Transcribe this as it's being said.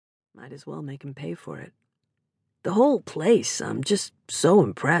Might as well make him pay for it. The whole place, I'm just so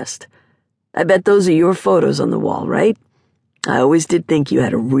impressed. I bet those are your photos on the wall, right? I always did think you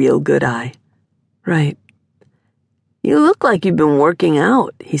had a real good eye. Right. You look like you've been working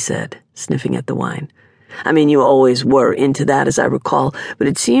out, he said, sniffing at the wine. I mean, you always were into that, as I recall, but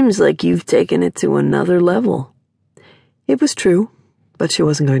it seems like you've taken it to another level. It was true, but she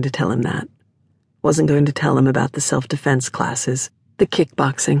wasn't going to tell him that. Wasn't going to tell him about the self-defense classes, the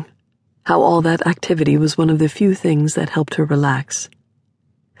kickboxing, how all that activity was one of the few things that helped her relax.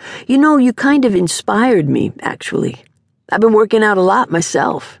 You know, you kind of inspired me, actually. I've been working out a lot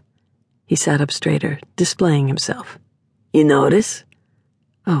myself. He sat up straighter, displaying himself. You notice?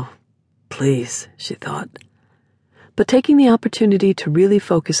 Oh, please, she thought. But taking the opportunity to really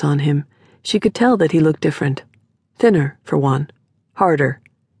focus on him, she could tell that he looked different. Thinner, for one. Harder,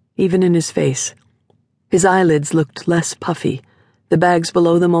 even in his face. His eyelids looked less puffy, the bags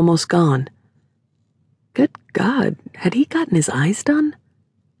below them almost gone. Good God, had he gotten his eyes done?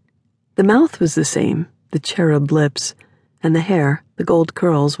 The mouth was the same, the cherub lips, and the hair, the gold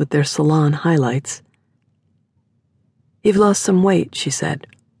curls with their salon highlights. You've lost some weight, she said.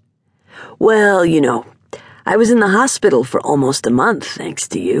 Well, you know, I was in the hospital for almost a month, thanks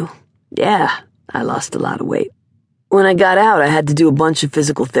to you. Yeah, I lost a lot of weight. When I got out, I had to do a bunch of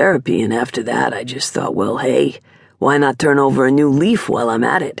physical therapy, and after that, I just thought, well, hey, why not turn over a new leaf while I'm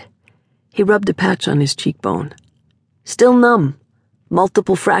at it? He rubbed a patch on his cheekbone. Still numb.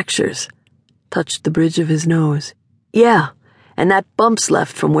 Multiple fractures. Touched the bridge of his nose. Yeah, and that bump's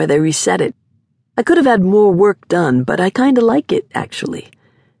left from where they reset it. I could have had more work done, but I kinda like it, actually.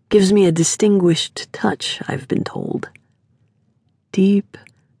 Gives me a distinguished touch, I've been told. Deep,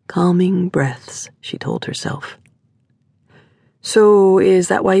 calming breaths, she told herself. So, is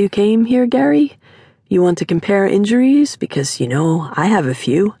that why you came here, Gary? You want to compare injuries? Because, you know, I have a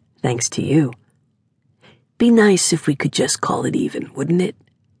few, thanks to you. Be nice if we could just call it even, wouldn't it?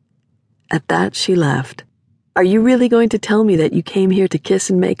 At that, she laughed. Are you really going to tell me that you came here to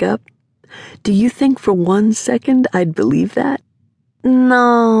kiss and make up? Do you think for 1 second I'd believe that?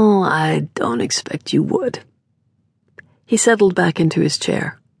 No, I don't expect you would. He settled back into his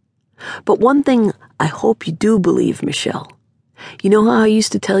chair. But one thing I hope you do believe, Michelle. You know how I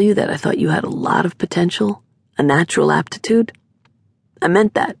used to tell you that I thought you had a lot of potential, a natural aptitude? I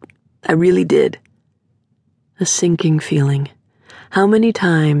meant that. I really did. A sinking feeling. How many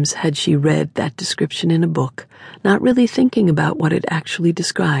times had she read that description in a book, not really thinking about what it actually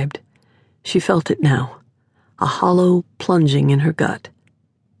described? She felt it now, a hollow plunging in her gut.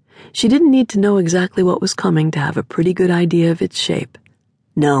 She didn't need to know exactly what was coming to have a pretty good idea of its shape.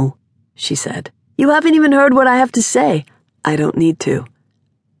 No, she said. You haven't even heard what I have to say. I don't need to.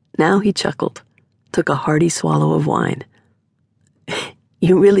 Now he chuckled, took a hearty swallow of wine.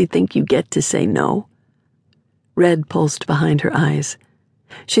 You really think you get to say no? Red pulsed behind her eyes.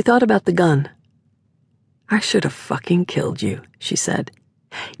 She thought about the gun. I should have fucking killed you, she said.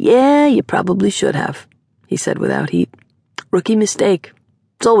 Yeah, you probably should have, he said without heat. Rookie mistake.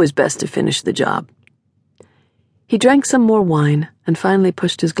 It's always best to finish the job. He drank some more wine and finally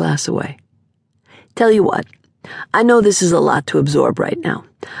pushed his glass away. Tell you what, I know this is a lot to absorb right now.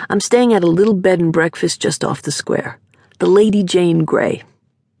 I'm staying at a little bed and breakfast just off the square. The Lady Jane Grey.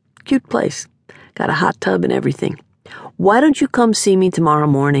 Cute place. Got a hot tub and everything. Why don't you come see me tomorrow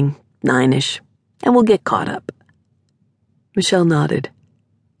morning, 9-ish, and we'll get caught up. Michelle nodded.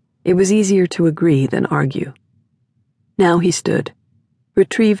 It was easier to agree than argue. Now he stood,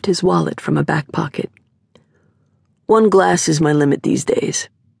 retrieved his wallet from a back pocket. 1 glass is my limit these days.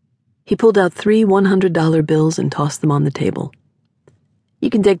 He pulled out 3 $100 bills and tossed them on the table. You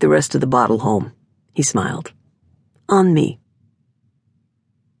can take the rest of the bottle home, he smiled. On me.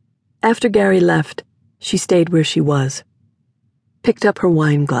 After Gary left, she stayed where she was. Picked up her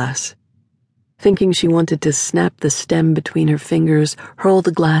wine glass. Thinking she wanted to snap the stem between her fingers, hurl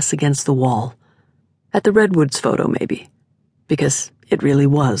the glass against the wall. At the Redwoods photo, maybe. Because it really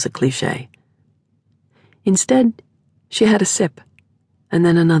was a cliché. Instead, she had a sip, and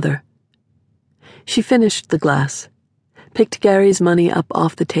then another. She finished the glass, picked Gary's money up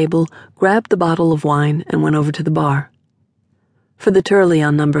off the table, grabbed the bottle of wine, and went over to the bar. For the Turley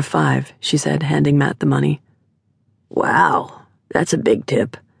on number 5, she said, handing Matt the money. Wow, that's a big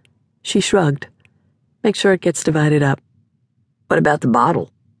tip. She shrugged. Make sure it gets divided up. What about the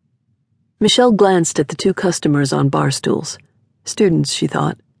bottle? Michelle glanced at the 2 customers on bar stools. Students, she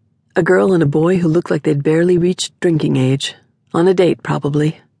thought. A girl and a boy who looked like they'd barely reached drinking age. On a date,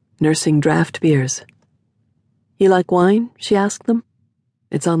 probably. Nursing draft beers. You like wine? She asked them.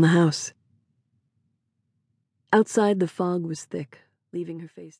 It's on the house. Outside, the fog was thick, leaving her face